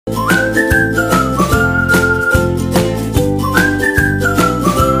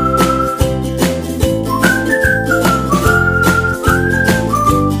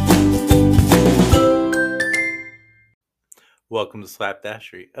welcome to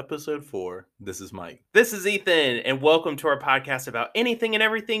Slapdashery, Episode 4. This is Mike. This is Ethan, and welcome to our podcast about anything and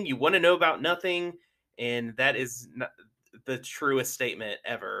everything you want to know about nothing. And that is the truest statement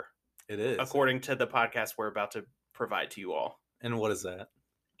ever, It is. according to the podcast we're about to provide to you all. And what is that?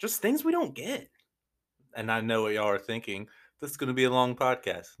 Just things we don't get. And I know what y'all are thinking. This is going to be a long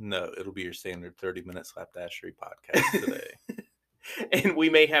podcast. No, it'll be your standard 30-minute Slapdashery podcast today. And we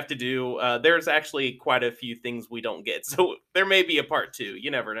may have to do, there's actually quite a few things we don't get. So there may be a part 2. You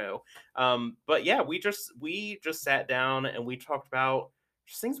never know. But yeah, we just sat down and we talked about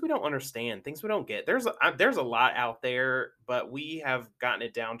just things we don't understand, things we don't get. There's a lot out there, but we have gotten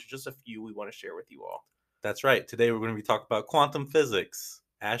it down to just a few we want to share with you all. That's right. Today we're going to be talking about quantum physics,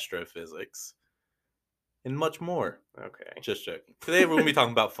 astrophysics, and much more. Okay. Just joking. Today we're going to be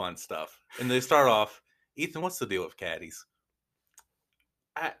talking about fun stuff. And to start off, Ethan, what's the deal with caddies?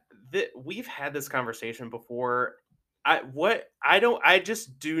 We've had this conversation before. I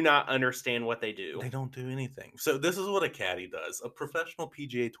just do not understand what they do. They don't do anything. So this is what a caddy does. A professional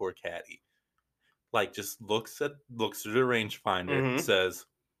PGA Tour caddy, just looks through the rangefinder, says,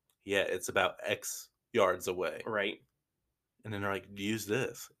 "Yeah, it's about X yards away." Right. And then they're like, "Use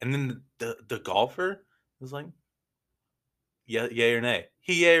this." And then the golfer is like, "Yeah, yay or nay."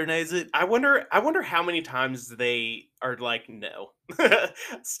 He yay or nays it. I wonder how many times they are like, "No,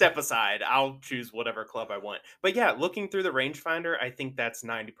 step aside. I'll choose whatever club I want." But yeah, looking through the rangefinder, I think that's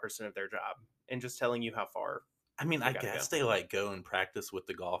 90% of their job, and just telling you how far. I mean, I guess they go and practice with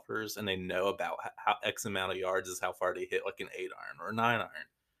the golfers, and they know about how X amount of yards is how far they hit, like an 8-iron or a 9-iron.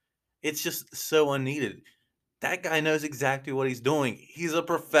 It's just so unneeded. That guy knows exactly what he's doing. He's a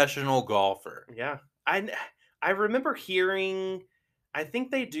professional golfer. Yeah, I remember hearing. I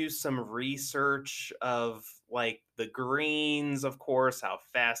think they do some research of like the greens, of course, how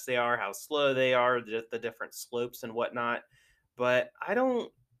fast they are, how slow they are, the different slopes and whatnot. But I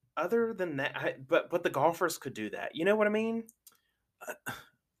don't. Other than that, but the golfers could do that. You know what I mean?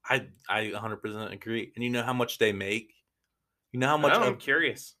 I 100% agree. And you know how much they make? You know how much? I'm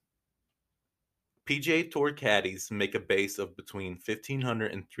curious. PGA Tour caddies make a base of between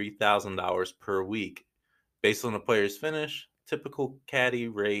 $1,500 and $3,000 per week, based on the player's finish. Typical caddy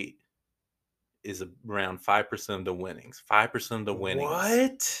rate is around 5% of the winnings. 5% of the winnings.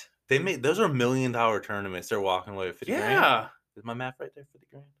 What? They made those are $1 million tournaments. They're walking away with 50 grand. Yeah. Is my math right there? 50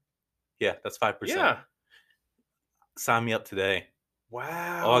 grand. Yeah, that's 5%. Yeah. Sign me up today.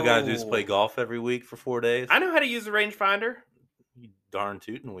 Wow. All I gotta do is play golf every week for 4 days. I know how to use a rangefinder. You darn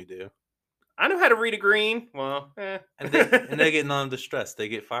tootin' we do. I know how to read a green. Well, And they get none of the stress. They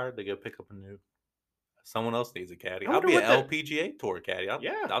get fired. They go pick up a new. Someone else needs a caddy. I'll be an LPGA Tour caddy.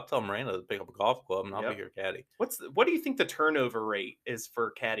 I'll tell Miranda to pick up a golf club, and I'll be your caddy. What do you think the turnover rate is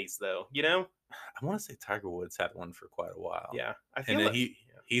for caddies, though? You know, I want to say Tiger Woods had one for quite a while. Yeah, and then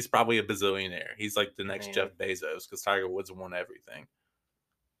he's probably a bazillionaire. He's like the next Jeff Bezos because Tiger Woods won everything.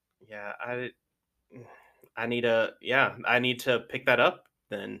 Yeah, I need to pick that up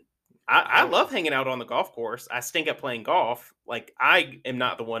then. I love hanging out on the golf course. I stink at playing golf. Like, I am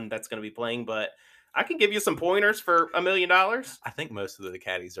not the one that's going to be playing, but I can give you some pointers for $1 million. I think most of the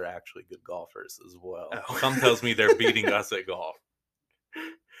caddies are actually good golfers as well. Oh. Some tells me they're beating us at golf.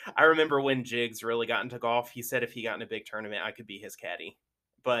 I remember when Jiggs really got into golf, he said if he got in a big tournament, I could be his caddy.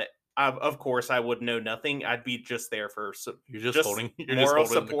 But of course, I would know nothing. I'd be just there for moral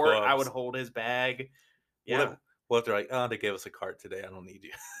support. I would hold his bag. Yeah. What if they're like, "Oh, they gave us a cart today. I don't need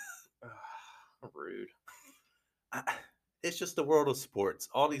you." Rude. It's just the world of sports.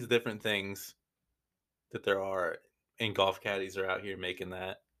 All these different things that there are, and golf caddies are out here making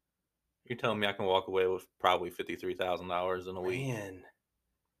that. You're telling me I can walk away with probably $53,000 in a week? Man,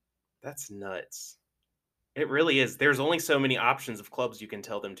 that's nuts. It really is. There's only so many options of clubs you can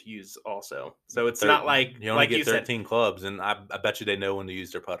tell them to use also. So it's not like you only get 13 clubs, and I bet you they know when to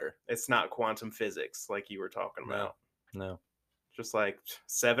use their putter. It's not quantum physics like you were talking about. No. Just like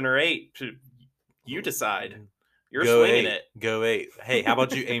 7 or 8. You decide. You're Go swinging 8. it. Go 8. Hey, how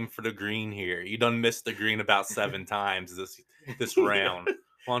about you aim for the green here? You done missed the green about 7 times this round.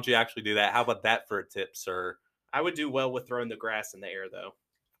 Why don't you actually do that? How about that for a tip, sir? I would do well with throwing the grass in the air, though.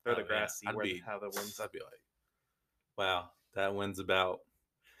 Throw the grass, see how the wind's. I'd be like, wow, that wind's about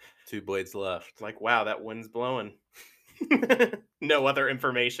 2 blades left. Like, wow, that wind's blowing. No other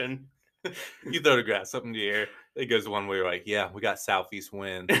information. You throw the grass up in the air. It goes one way. You're like, yeah, we got southeast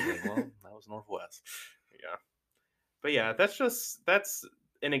wind. Like, well, that was northwest. Yeah. But yeah, that's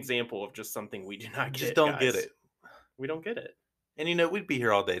an example of just something we do not get. Just don't get it. We don't get it. And we'd be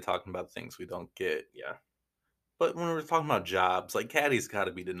here all day talking about things we don't get. Yeah. But when we're talking about jobs, like caddy's got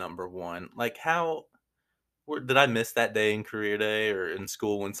to be the number one. Like Did I miss that day in career day or in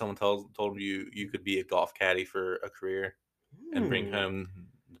school when someone told you you could be a golf caddy for a career and bring Hmm. home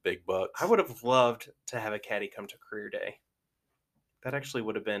the big I bucks? would have loved to have a caddy come to career day. That actually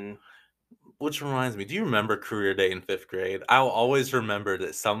would have been. Which reminds me, do you remember career day in 5th grade? I'll always remember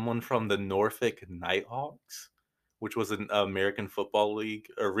that someone from the Norfolk Nighthawks, which was an American Football League,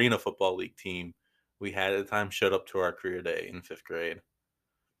 Arena Football League team we had at the time, showed up to our career day in 5th grade.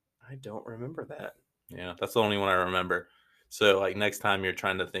 I don't remember that. Yeah, that's the only one I remember. So, like, next time you're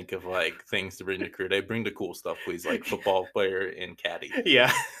trying to think of, like, things to bring to career day, bring the cool stuff, please, like football player and caddy.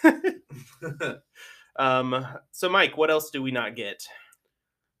 Yeah. So Mike, what else do we not get?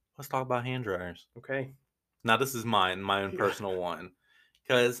 Let's talk about hand dryers. Okay. Now, this is my own Yeah. personal one,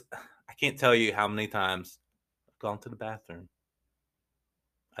 because I can't tell you how many times I've gone to the bathroom.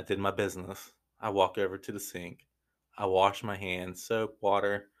 I did my business. I walk over to the sink. I wash my hands, soap,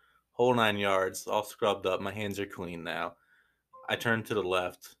 water, whole 9 yards, all scrubbed up. My hands are clean now. I turn to the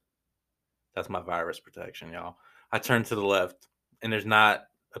left. That's my virus protection, y'all. I turn to the left, and there's not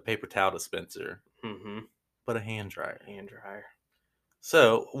a paper towel dispenser, Mm-hmm. but a hand dryer. Hand dryer.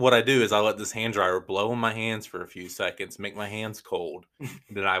 So what I do is I let this hand dryer blow on my hands for a few seconds, make my hands cold, and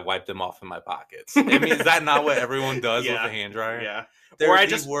then I wipe them off in my pockets. I mean, is that not what everyone does with a Yeah. hand dryer? Yeah. Or They're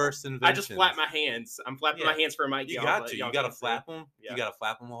the worst I just flap inventions. my hands. I'm flapping my Yeah, hands for Mike. you Y'all, got to. You y'all got to can't see. flap them. You Yeah. got to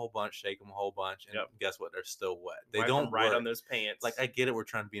flap them a whole bunch, shake them a whole bunch, and Yep. guess what? They're still wet. They Wipe them don't right on work. those pants. Like, I get it. We're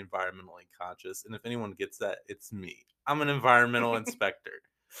trying to be environmentally conscious, and if anyone gets that, it's me. I'm an environmental inspector.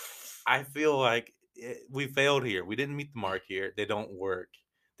 I feel like we failed here. We didn't meet the mark here. They don't work.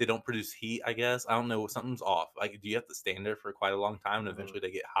 They don't produce heat. I guess I don't know. Something's off. Like, do you have to stand there for quite a long time, and Mm. eventually they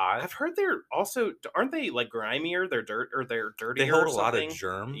get hot? I've heard they're also aren't they like grimier? They're They dirtier hold or a lot of something.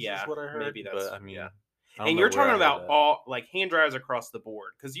 germs, is Yeah, what I heard. maybe But that's I yeah. mean, I don't And know you're where talking I heard about that. all like hand dryers across the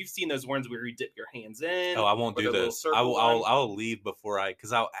board because you've seen those ones where you dip your hands Oh, in I won't or do the little this. I circle will. one. I'll leave before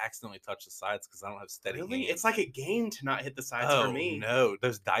because I'll accidentally touch the sides because I don't have steady Really? It's hands. like a game to not hit the sides for Oh me. no,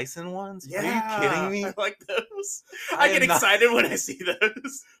 those Dyson ones? Are you kidding Yeah, I me? like those. I I get am not. excited when I see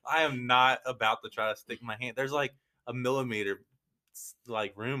those. I am not about to try to stick my hand. There's like a millimeter,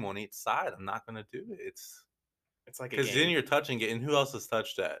 like room on each side. I'm not gonna do it. It's It's like a because then game. you're touching it, and who else has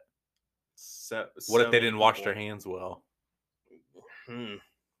touched that? What if So they many didn't wash people. their hands well? Hmm.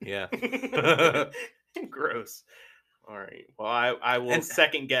 Yeah. Gross. All right. Well, I will And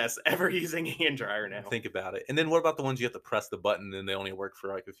second guess ever using a hand dryer now. think about it. And then what about the ones you have to press the button and they only work for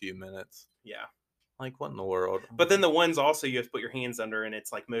like a few minutes? Yeah. Like what in the world? But then the ones also you have to put your hands under and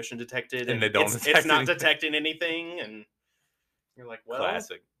it's like motion detected And and they don't it's detect not anything. detecting anything and you're like, well,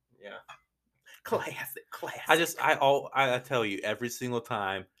 Classic. yeah. Classic, classic. I tell you every single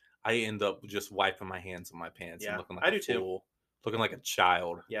time I end up just wiping my hands on my pants and Yeah, looking like I a do too. fool, looking like a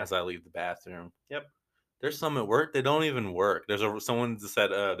child Yeah. as I leave the bathroom. Yep. There's some at work they don't even work. Someone that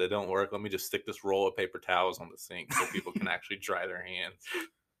said they don't work. Let me just stick this roll of paper towels on the sink so people can actually dry their hands.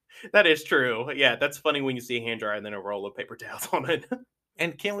 That is true. Yeah, that's funny when you see a hand dryer and then a roll of paper towels on it.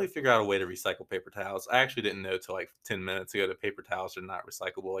 And can't we figure out a way to recycle paper towels? I actually didn't know till like 10 minutes ago that paper towels are not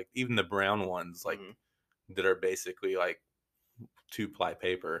recyclable. Like even the brown ones, like Mhm. that are basically like 2-ply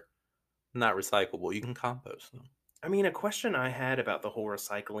paper, not recyclable. You can compost them. I mean, a question I had about the whole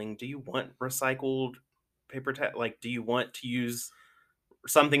recycling, do you want recycled paper towel? Like, do you want to use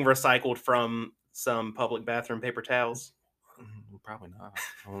something recycled from some public bathroom paper towels? Probably not.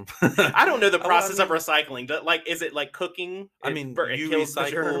 I don't know the I process of mean, recycling. Like, is it like cooking? It kills the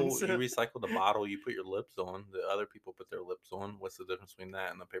germs. you recycle the bottle you put your lips on. The other people put their lips on. What's the difference between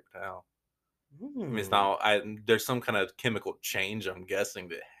that and the paper towel? I mean, it's Hmm. not. There's some kind of chemical change. I'm guessing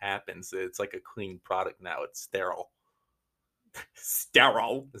that happens. It's like a clean product now. It's sterile.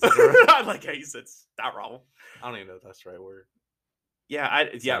 Sterile. Is that right? I like how you said sterile. I don't even know if that's the right word. Yeah,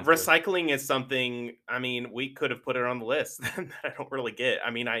 Sounds good. recycling is something. I mean, we could have put it on the list that I don't really get.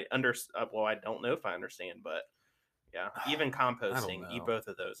 I mean, well, I don't know if I understand, but yeah, even I don't composting, eat know. both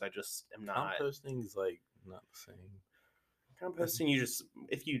of those. I just am not Composting is like not the same. composting. You just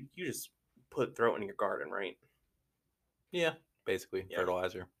if you just throw it in your garden, right? Yeah, basically Yeah.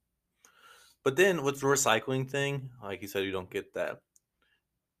 fertilizer. But then with the recycling thing, like you said, you don't get that.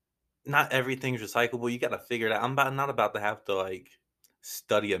 Not everything's recyclable. You got to figure it out. Not about to have to like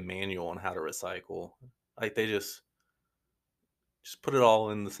study a manual on how to recycle. Like they just put it all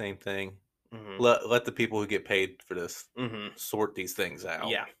in the same thing. Hmm. Let the people who get paid for this Hmm. sort these things out.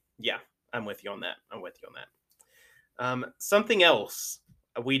 Yeah, yeah. I'm with you on that. I'm with you on that. Something else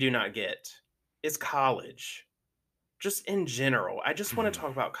we do not get is college. just in general. I just want to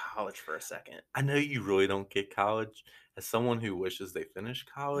talk about college for a second. I know you really don't get college. As someone who wishes they finished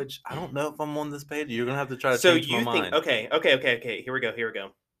college, I don't know if I'm on this page. You're gonna have to try to So change my you think mind. okay. Here we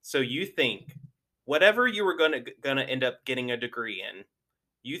go. So you think whatever you were gonna end up getting a degree in,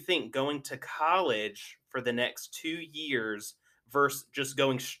 you think going to college for the next 2 years versus just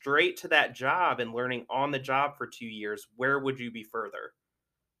going straight to that job and learning on the job for 2 years, where would you be further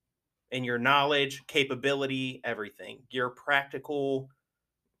in your knowledge, capability, everything, your practical,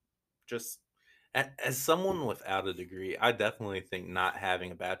 just As someone without a degree, I definitely think not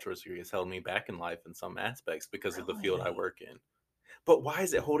having a bachelor's degree has held me back in life in some aspects because of the field I really? work in. But why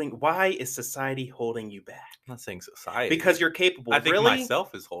is society holding you back? I'm not saying society. Because you're I capable. think Really?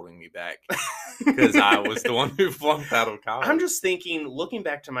 myself is holding me back because I was the one who flunked out of I'm college. just thinking, looking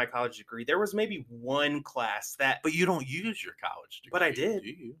back to my college degree, there was maybe one class that, But you don't use your college but I degree, do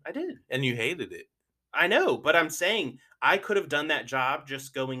did. you? I did. And you hated it. I know, but I'm saying I could have done that job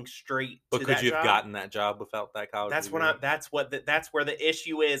just going straight But to could that you have job. gotten that job without that college That's what degree? I. That's where the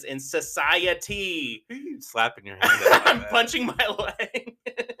issue is in society. Who are you slapping your hand at like I'm that? punching my leg.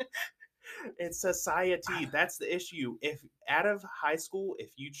 It's society. That's the issue. If out of high school,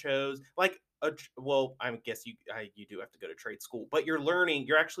 if you chose like well, I guess you do have to go to trade school, but you're learning.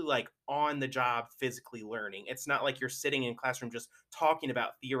 You're actually like on the job, physically learning. It's not like you're sitting in classroom just talking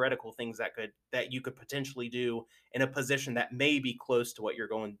about theoretical things that you could potentially do in a position that may be close to what you're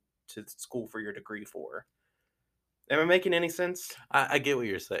going to school for your degree for. Am I making any sense? I get what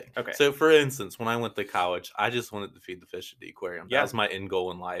you're saying. Okay. So, for instance, when I went to college, I just wanted to feed the fish at the aquarium. That Yeah. was my end goal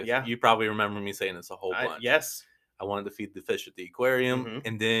in life. Yeah. You probably remember me saying this a whole bunch. Yes. I wanted to feed the fish at the aquarium, Hmm.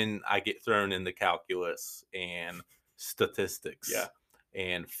 and then I get thrown into calculus and Yeah. statistics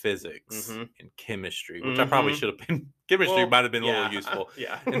and physics Hmm. and chemistry, which I probably Hmm. should have been. Chemistry Well, might have been a little yeah. useful.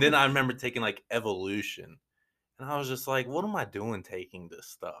 Yeah. And then I remember taking like evolution, and I was just like, what am I doing taking this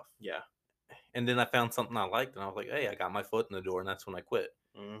stuff? Yeah. And then I found something I liked, and I was like, hey, I got my foot in the door, and that's when I quit.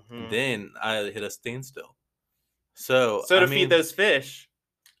 And Hmm. then I hit a standstill. So, So I to feed mean, those fish,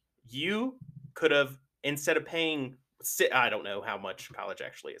 you could have instead of paying I don't know how much college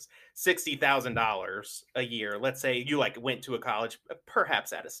actually is, $60,000 a year. Let's say you like went to a college,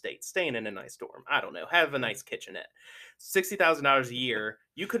 perhaps out of state, staying in a nice dorm. I don't know, have a nice kitchenette. $60,000 a year.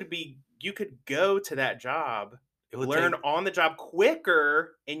 You could go to that job, it would learn take. on the job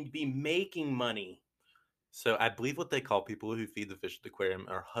quicker, and be making money. So, I believe what they call people who feed the fish at the aquarium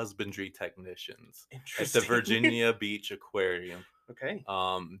are husbandry technicians at the Interesting. Virginia Beach Aquarium. Okay.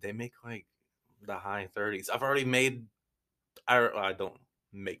 They make like the high 30s. I've already made. I don't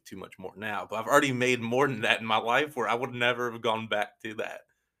make too much more now, but I've already made more than that in my life where I would never have gone back to that.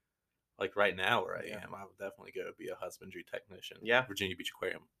 Like right now, where I Yeah. am, I would definitely go be a husbandry technician. Yeah. Virginia Beach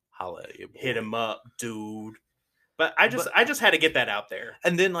Aquarium. Holla at you, Hit boy. him up, dude. But But I just had to get that out there.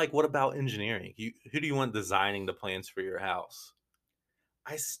 and then like what about engineering? Who do you want designing the plans for your house?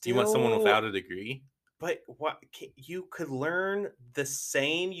 I You want someone still without a degree? but you could learn the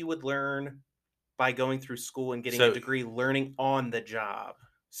same you would learn by going through school and getting a So degree, learning on the job.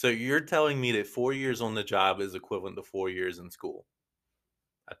 so you're telling me that 4 years on the job is equivalent to 4 years in school?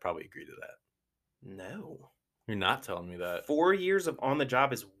 I'd probably agree to that. No. You're not telling me that. 4 years of on the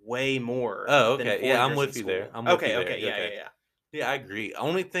job is way more Oh, than okay. 4 Yeah, I'm years in with you there. school. I'm with you Okay, there. okay, yeah, Okay. yeah, yeah. Yeah, I agree.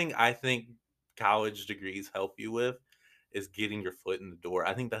 Only thing I think college degrees help you with is getting your foot in the door.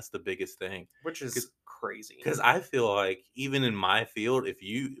 I think that's the biggest thing. Which is crazy. Because I feel like even in my field, if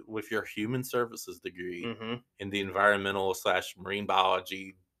you with your human services degree Mhm. in the environmental slash marine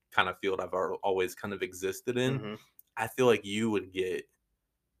biology kind of field always kind of existed in, Mhm. I feel like you would get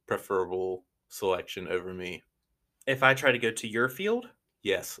preferable selection over me. If I try to go to your field?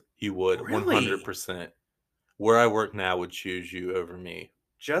 Yes, you would Really? 100%. Where I work now would choose you over me.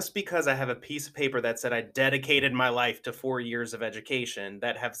 Just because I have a piece of paper that said I dedicated my life to 4 years of education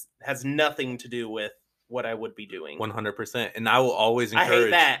that has nothing to do with what I would be doing. 100%. And I will always I hate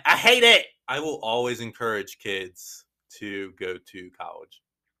encourage that. I hate it. I will always encourage kids to go to college.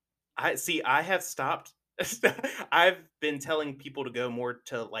 I see. I have stopped. I've been telling people to go more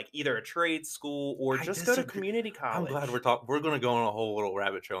to like either a trade school or I just go to disagree. community I'm glad college. we're going to go on a whole little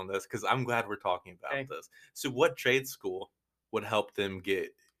rabbit trail on this cuz I'm glad we're talking about Okay. this. So what trade school would help them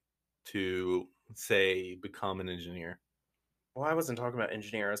get to say become an engineer? Well, I wasn't talking about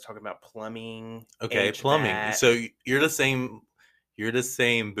engineer. I was talking about plumbing, Okay, plumbing. HVAC. So you're the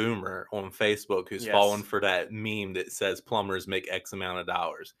same boomer on Facebook who's fallen Yes. for that meme that says plumbers make X amount of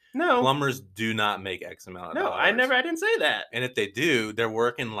dollars. No. Plumbers do not make X amount of No. dollars. I didn't say that. And if they do, they're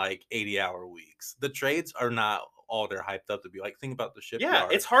working like 80-hour weeks. The trades are not oh, they're hyped up to be like, think about the Yeah,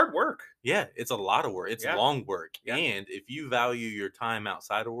 shipyard. it's hard work. Yeah, it's a lot of work. It's Yeah, long work. yeah. And if you value your time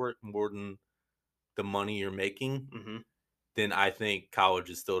outside of work more than the money you're making, Mhm. then I think college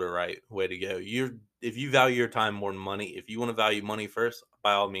is still the right way to go. If you value your time more than money, if you want to value money first,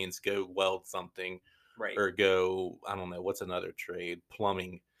 by all means go weld something Right. or go, I don't know, what's another trade?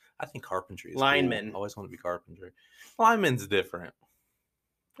 Plumbing. I think carpentry is cool. I Lineman. always want to be carpentry. Lineman's different.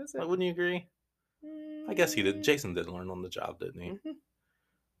 That's Like, it. wouldn't you agree? I guess he did. Mm, Jason did learn on the job, didn't he? mhm.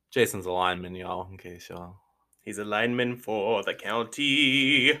 Jason's a lineman, y'all, in case y'all. He's a lineman for the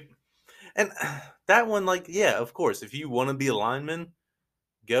county. And that one, like, yeah, of course, if you want to be a lineman,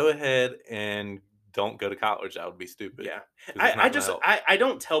 go ahead and don't go to college. That would be stupid Yeah. because it's I not going to just help. I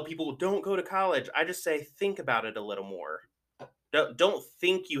don't tell people don't go to college. I just say think about it a little more. Don't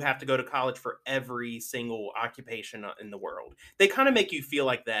think you have to go to college for every single occupation in the world. They kind of make you feel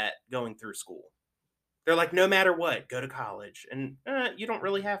like that going through school. They're like, no matter what, go to college. And you don't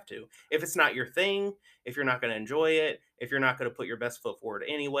really have to. If it's not your thing, if you're not going to enjoy it, if you're not going to put your best foot forward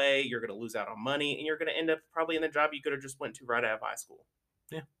anyway, you're going to lose out on money and you're going to end up probably in the job you could have just went to right out of high school,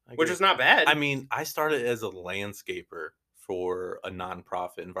 Yeah, I which agree. is not I bad. mean, I started as a landscaper for a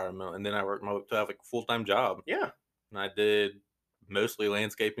nonprofit environmental, and then I worked my way up to have like a full time job, Yeah. and I did mostly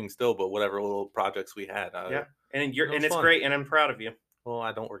landscaping still, but whatever little projects we had, Yeah. it And was it's fun. great and I'm proud of you. Well,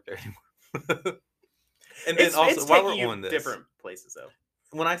 I don't work there anymore. And then It's also, while taking we're you on this, different places though.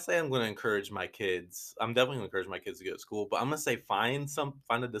 when I say I'm going to encourage my kids, I'm definitely going to encourage my kids to go to school. But I'm going to say find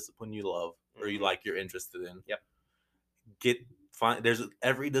a discipline you love or you Mhm. like, you're interested in. Yep. Get find there's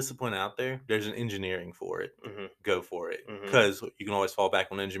every discipline out there. There's an engineering for it. Mhm. Go for it Mhm. because you can always fall back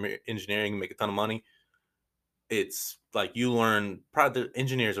on engineering and make a ton of money. It's like you learn. Probably the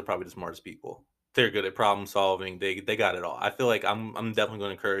engineers are probably the smartest people. They're good at problem solving. They got it all. I feel like I'm definitely going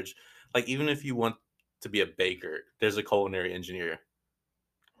to encourage. Like even if you want to be a baker, there's a culinary engineer.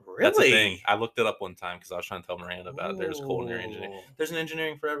 That's a thing. Really? I looked it up one time because I was trying to tell Miranda about it. There's culinary engineering. Ooh. There's an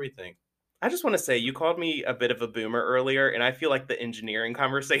engineering for everything. I just want to say you called me a bit of a boomer earlier, and I feel like the engineering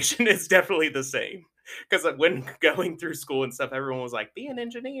conversation is definitely the same. Because when going through school and stuff, everyone was like, "Be an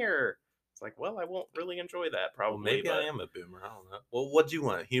engineer." It's like, well, I won't really enjoy that Well, probably, maybe I but am a boomer. I don't know. Well, what do you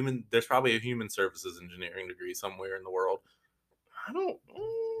want? Human? There's probably a human services engineering degree somewhere in the world. I don't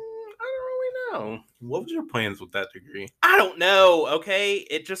really know. What was your plans with that degree? I don't know. Okay,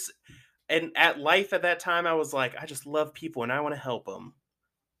 it just and at life at that time, I was like, I just love people and I want to help them,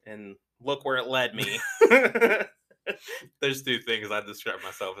 and look where it led me. There's two things I describe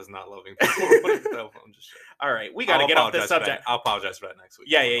myself as not loving people. I'm just joking. All right, we got to get off this subject. I'll apologize for that next week.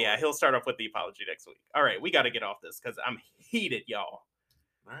 Yeah, yeah, yeah. He'll start off with the apology next week. All right, we got to get off this because I'm heated, y'all.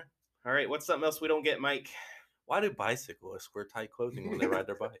 All right. All right, what's something else we don't get, Mike? Why do bicyclists wear tight clothing when they ride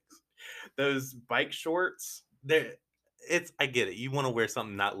their bikes? Those bike shorts. I get it. You want to wear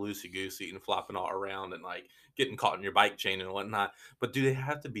something not loosey goosey and flopping all around and like getting caught in your bike chain and whatnot. But do they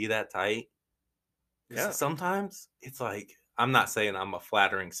have to be that tight? Yeah. Because sometimes it's like I'm not saying I'm a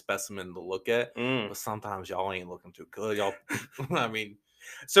flattering specimen to look at, Mm. but sometimes y'all ain't looking too good. Y'all, I mean,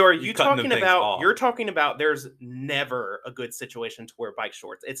 So are you you cutting them talking things about? off. You're talking about. There's never a good situation to wear bike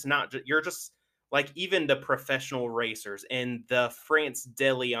shorts. It's not. You're just like even the professional racers in the France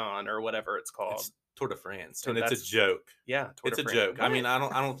de Leon or whatever it's called. It's Tour de France, So and it's a that's joke. yeah. Tour It's de a France. joke. I mean,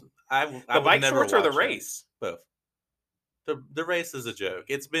 What? I The would bike never shorts or the watch that. race? Both. The race is a joke.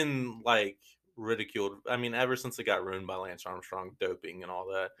 It's been like ridiculed. I mean, ever since it got ruined by Lance Armstrong doping and all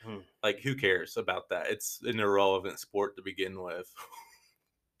that. Hmm. Like, who cares about that? It's an irrelevant sport to begin with.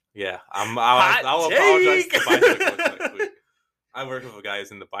 Yeah, Hot I'll apologize take. to bicyclists next week. I work with a guy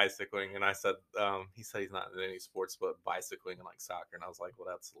who's into bicycling, and I said, he said he's not in any sports but bicycling and like soccer, and I was like, well,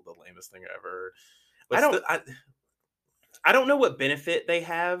 that's the lamest thing I ever heard. But I don't. still, I don't know what benefit they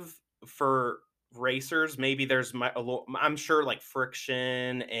have for racers. Maybe there's I'm sure like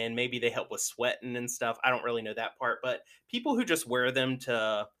friction and maybe they help with sweating and stuff. I don't really know that part, but people who just wear them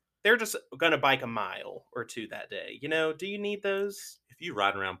they're just going to bike a mile or two that day. You know, do you need those? if you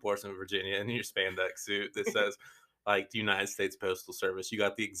ride around Portsmouth, Virginia, in your spandex suit that says like the United States Postal Service, you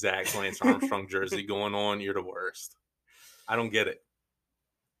got the exact Lance Armstrong jersey going on, you're the worst. I don't get it.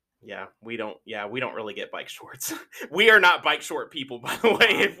 Yeah, we don't. Yeah, we don't really get bike shorts. We are not bike short people, by the way.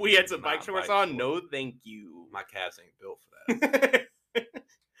 If we had some bike Not shorts bike on, short. no, thank you. My calves ain't built for that.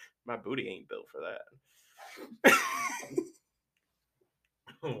 My booty ain't built for that.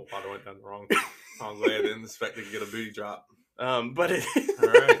 Oh, I went down the wrong way. I didn't expect to get a booty drop. But it, All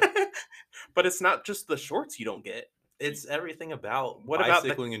right. but it's not just the shorts you don't get. It's everything about What about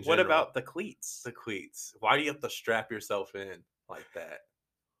bicycling the in general. what about the cleats? The cleats? Why do you have to strap yourself in like that?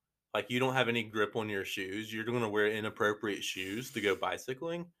 Like, you don't have any grip on your shoes. You're going to wear inappropriate shoes to go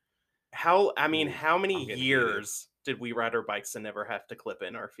bicycling. Ooh, How many I'm getting heated. years did we ride our bikes and never have to clip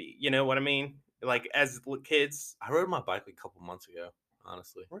in our feet? You know what I mean? Like as kids, I rode my bike a couple months ago,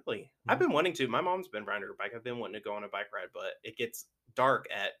 honestly. really. I've Mhm. been wanting to. My mom's been riding her bike. I've been wanting to go on a bike ride, but it gets dark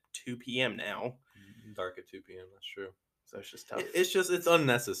at 2 p.m. now, Dark at 2 p.m. That's true. so it's just tough. It's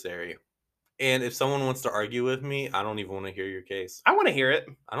unnecessary. And if someone wants to argue with me, I don't even want to hear your case. I want to hear it.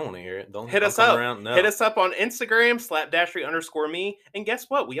 I don't want to hear it. Hit Don't us come up. around. Hit No, us up on Instagram, slapdashery_me. And guess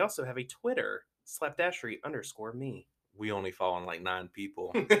what? We also have a Twitter, slapdashery_me. we only follow like 9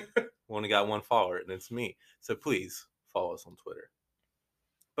 people. We only got one follower, and it's me. So please follow us on Twitter.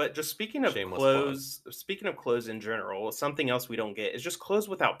 But just Shameless plug. speaking of clothes in general, something else we don't get is just clothes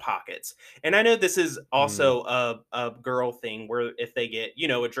without pockets. And I know this is Mm, also a girl thing where if they get,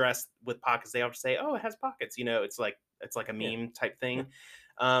 a dress with pockets, they have to say, "Oh, it has pockets." It's like a yeah, meme type yeah. thing.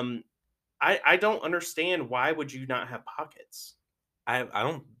 Um, I don't understand, why would you not have pockets? I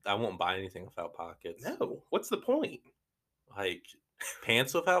won't buy anything without pockets. No. What's the point? Like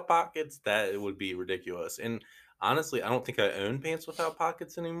pants without pockets, that would be ridiculous. And honestly, I don't think I own pants without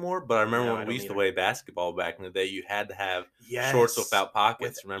pockets anymore. But I remember No, I when we don't used to either. play basketball back in the day, you had to have shorts Yes. without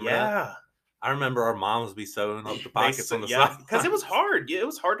pockets. Remember that? Yeah. I remember our moms be sewing up the They pockets on the yeah, because it was sidelines hard. Yeah, it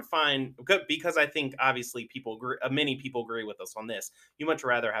was hard to find, because I think obviously many people agree with us on this. You much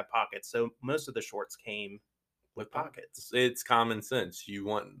rather have pockets, so most of the shorts came with with pockets. pockets. It's common sense. You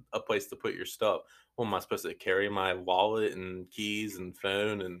want a place to put your stuff. What am I supposed to carry my wallet and keys and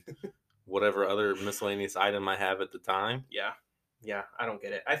phone and whatever other miscellaneous item I have at the time? Yeah, yeah, I don't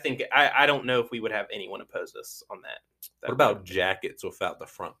get it. I don't know if we would have anyone oppose us on that. What That would. about jackets without the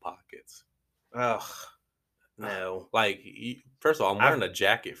front pockets? Ugh, Ugh, no. like, first of all, I'm I've wearing a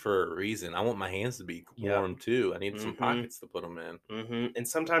jacket for a reason. I want my hands to be Yep. warm too. I need some Mm-hmm. pockets to put them in. And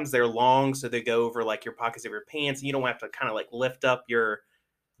sometimes they're long, so they go over like your pockets of your pants, and you don't have to kind of like lift up your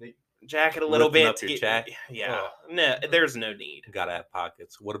jacket a little Lifting bit up to your get. check. Yeah, Oh, no, there's no need. gotta have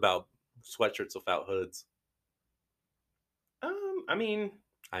pockets. What about sweatshirts without hoods? I mean,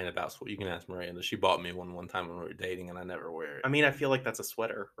 I ain't about. You can ask Miranda. She bought me one time when we were dating, and I never wear it. I feel like that's a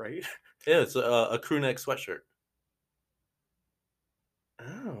sweater, right? Yeah, it's a crew neck sweatshirt.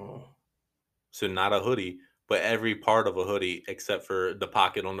 Oh, So not a hoodie, but every part of a hoodie except for the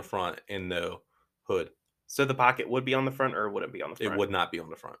pocket on the front and no hood. so the pocket would be on the front, or would it be on the It front? would not be on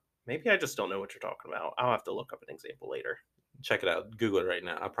the front. Maybe I just don't know what you're talking about. I'll have to look up an example later. Check it out. Google it right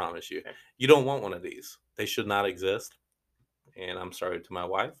now. I promise you. Okay. You don't want one of these. They should not exist. And I'm sorry to my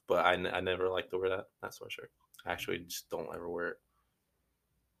wife, but I never like to wear that sweatshirt. I actually just don't ever wear it.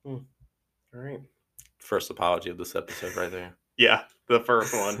 Hmm. All right. First apology of this episode right there. Yeah, the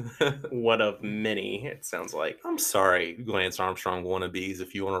first one of many. It sounds like. I'm sorry, Lance Armstrong wannabes,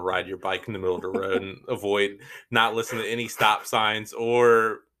 if you want to ride your bike in the middle of the road and avoid not listening to any stop signs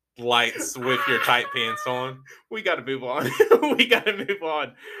or lights with your tight pants on. We got to move on. We got to move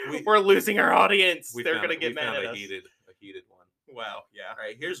on. We We're losing our audience. we They're found gonna get we mad found at a us. heated one. Wow. Yeah. All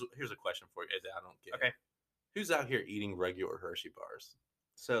right, here's a question for you that I don't get. Okay. Who's out here eating regular Hershey bars?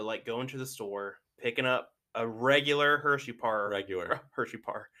 So like going to the store, picking up a regular Regular.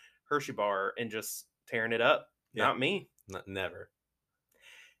 Hershey bar, and just tearing it up. Yeah. Not me. Never.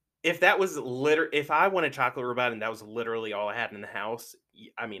 If I wanted chocolate rhubarb and that was literally all I had in the house,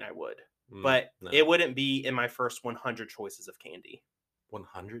 I would. But No. it wouldn't be in my first 100 choices of candy.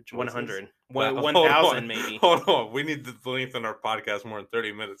 100 choices? 100. Wow, 1,000 maybe. Hold on. We need to lengthen our podcast more than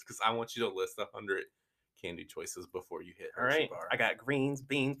 30 minutes because I want you to list 100 candy choices before you hit All Hershey right. bar. I got greens,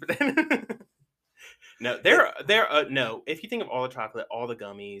 beans. No, no. If you think of all the chocolate, all the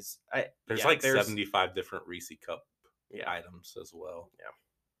gummies, There's yeah, 75 different Reese cup yeah, items as well.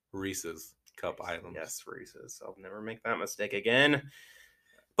 Yeah. Reese's cup items. yes, Reese's. I'll never make that mistake again.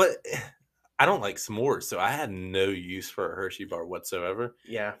 But I don't like s'mores, so I had no use for a Hershey bar whatsoever.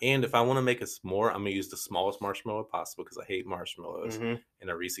 Yeah. And if I want to make a s'more, I'm going to use the smallest marshmallow possible because I hate marshmallows hmm in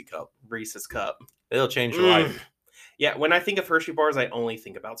a Reese cup. Reese's cup. It'll change your life. Yeah, when I think of Hershey bars, I only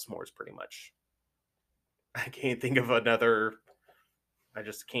think about s'mores pretty much. I can't think of another. I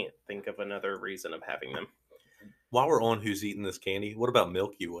just can't think of another reason of having them. While we're on who's eating this candy, what about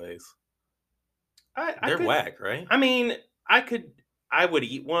Milky Ways? They're could, whack, right? I would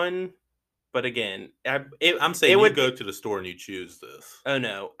eat one, but again, I'm saying you go to the store and you choose this. Oh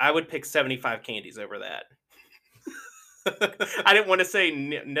no, I would pick 75 candies over that. I didn't want to say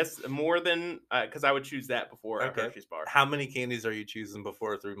more than because I would choose that before a Hershey's bar. How many candies are you choosing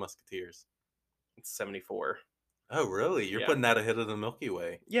before Three Musketeers? It's 74. Oh, really? You're putting that ahead of the Milky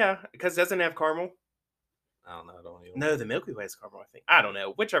Way. Yeah, because doesn't it have caramel? I don't know. I don't even. No, the Milky Way is caramel, I think. I don't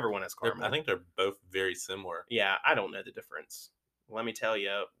know. Whichever one is I caramel. think they're both very similar. Yeah, I don't know the difference. Let me tell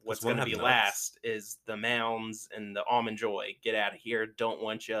you, what's one going to have be nuts? last is the Mounds and the Almond Joy. Get out of here. Don't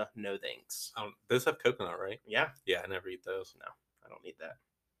want you. No thanks. Those have coconut, right? Yeah. Yeah, I never eat those. No, I don't need that.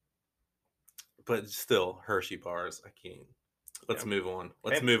 But still, Hershey bars. I can't. Let's Yeah. move on.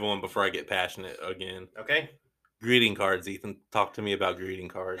 Let's Okay. move on before I get passionate again. Okay. Greeting cards, Ethan. Talk to me about greeting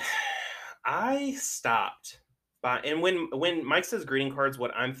cards. I stopped and when Mike says greeting cards,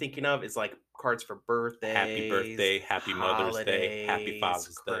 what I'm thinking of is like cards for birthdays, Happy birthday, happy Mother's Day, happy holidays,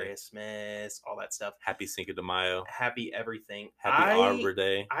 Father's Day, Christmas, all that stuff. happy Cinco de Mayo, Happy everything. happy Arbor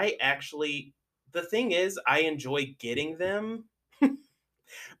Day. I actually, the thing is, I enjoy getting them,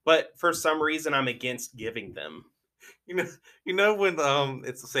 but for some reason, I'm against giving them. You know, when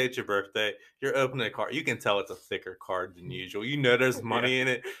it's say it's your birthday, you're opening a card. You can tell it's a thicker card than usual. You know there's money in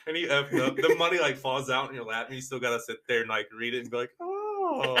it, and you open up, the money like falls out in your lap, and you still gotta sit there and like read it and be like,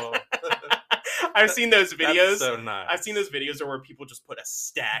 oh. I've seen those videos. That's so nice. I've seen those videos where people just put a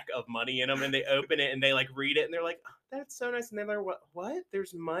stack of money in them and they open it and they like read it and they're like, oh, "That's so nice." And they're like, "What?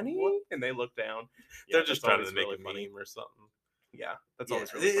 There's money?" What? And they look down. They're just trying to make really a funny. meme or something. Yeah, that's Yeah,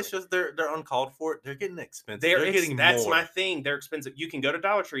 always really it's funny. just they're uncalled for. They're getting expensive. They're getting That's more. my thing. They're expensive. You can go to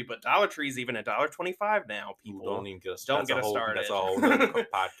Dollar Tree, but Dollar Tree is even $1.25 now. People Don't even get us. don't get us started. That's a whole nother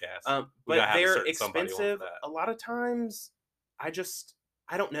podcast. But they're expensive. A lot of times,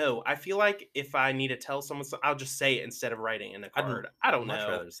 I don't know. I feel like if I need to tell someone, I'll just say it instead of writing in a card. I don't know. I'd much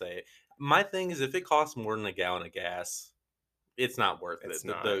rather say it. My thing is, if it costs more than a gallon of gas, it's not worth It's it.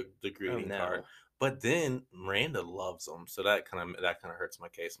 not. The greeting no. card. But then Miranda loves them, so that kind of hurts my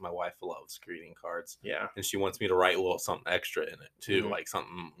case. My wife loves greeting cards, Yeah. and she wants me to write a little something extra in it too, Mhm. like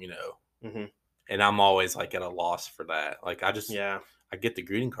something Mhm. And I'm always like at a loss for that. Like I get the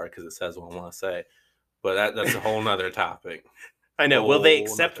greeting card because it says what I want to say, but that's a whole nother topic. I know. Will they Whole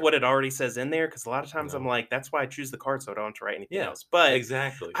accept nother- what it already says in there? Because a lot of times I'm No. like, that's why I choose the card, so I don't have to write anything Yeah, else. But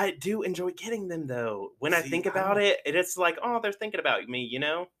exactly. I do enjoy getting them, though. When I See, think I about don't- it's like, oh, they're thinking about me, you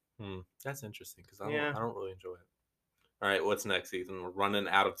know? That's interesting because Yeah. I don't really enjoy it. All right, what's next, Ethan? We're running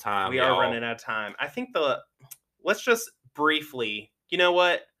out of time. We are running out of time. I think let's just briefly, you know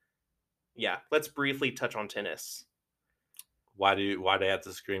what? Yeah, let's briefly touch on tennis. Why they have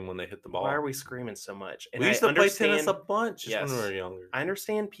to scream when they hit the ball? Why are we screaming so much? And we used to play tennis a bunch when we were younger. I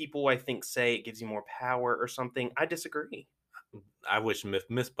understand people, I think, say it gives you more power or something. I disagree. I wish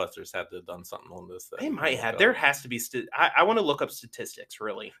Mythbusters had to have done something on this. They might have. There has to be. I want to look up statistics,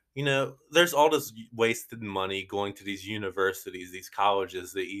 really. There's all this wasted money going to these universities, these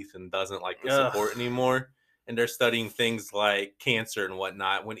colleges that Ethan doesn't like to support anymore. And they're studying things like cancer and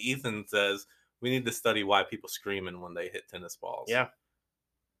whatnot. When Ethan says we need to study why people screaming when they hit tennis balls. Yeah.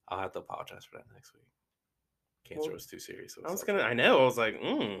 I'll have to apologize for that next week. Cancer was too serious. I was like,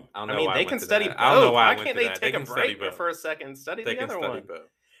 I mean, they can study both. I don't know why can't they take a break for a second and study the other one? Both.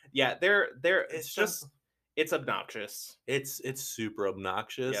 Yeah, it's obnoxious. It's super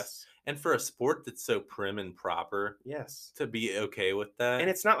obnoxious. Yes. And for a sport that's so prim and proper, yes, to be okay with that.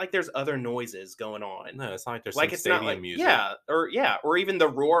 And it's not like there's other noises going on. No, it's not like there's like some it's stadium not like, music. or even the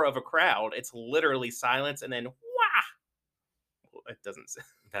roar of a crowd. It's literally silence and then wah. It doesn't.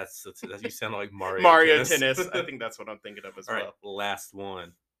 You sound like Mario. Mario Tennis. I think that's what I'm thinking of as well. All right, last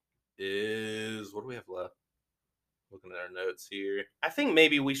one is what do we have left? Looking at our notes here. I think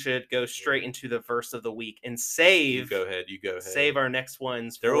maybe we should go straight into the verse of the week and save. You go ahead. Save our next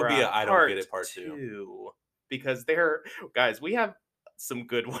ones. There will be a I don't get it part 2 because guys, we have some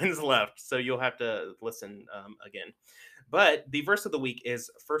good ones left, so you'll have to listen again. But the verse of the week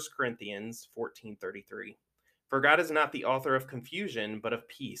is 1 Corinthians 14:33. For God is not the author of confusion, but of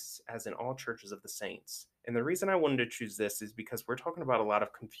peace, as in all churches of the saints. And the reason I wanted to choose this is because we're talking about a lot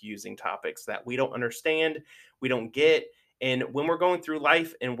of confusing topics that we don't understand, we don't get. And when we're going through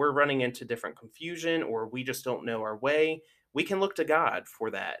life and we're running into different confusion or we just don't know our way, we can look to God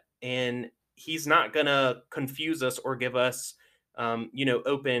for that. And he's not going to confuse us or give us,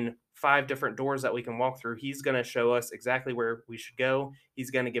 open 5 different doors that we can walk through. He's going to show us exactly where we should go.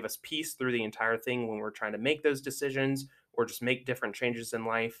 He's going to give us peace through the entire thing when we're trying to make those decisions or just make different changes in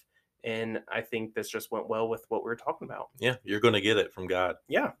life. And I think this just went well with what we were talking about. Yeah, you're going to get it from God.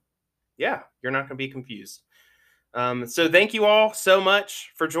 Yeah. You're not going to be confused. So thank you all so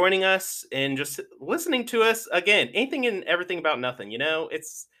much for joining us and just listening to us again. Anything and everything about nothing.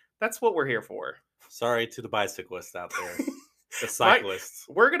 That's what we're here for. Sorry to the bicyclists out there. The cyclists.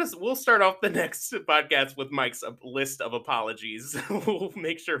 We'll start off the next podcast with Mike's list of apologies. We'll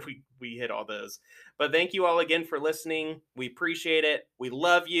make sure we hit all those. But thank you all again for listening. We appreciate it. We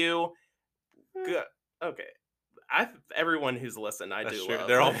love you. Okay. Everyone who's listened, I That's do true. love.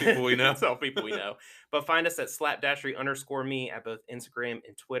 They're all people we know. It's all people we know. But find us at slapdashery_me at both Instagram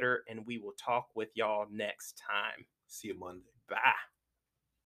and Twitter, and we will talk with y'all next time. See you Monday. Bye.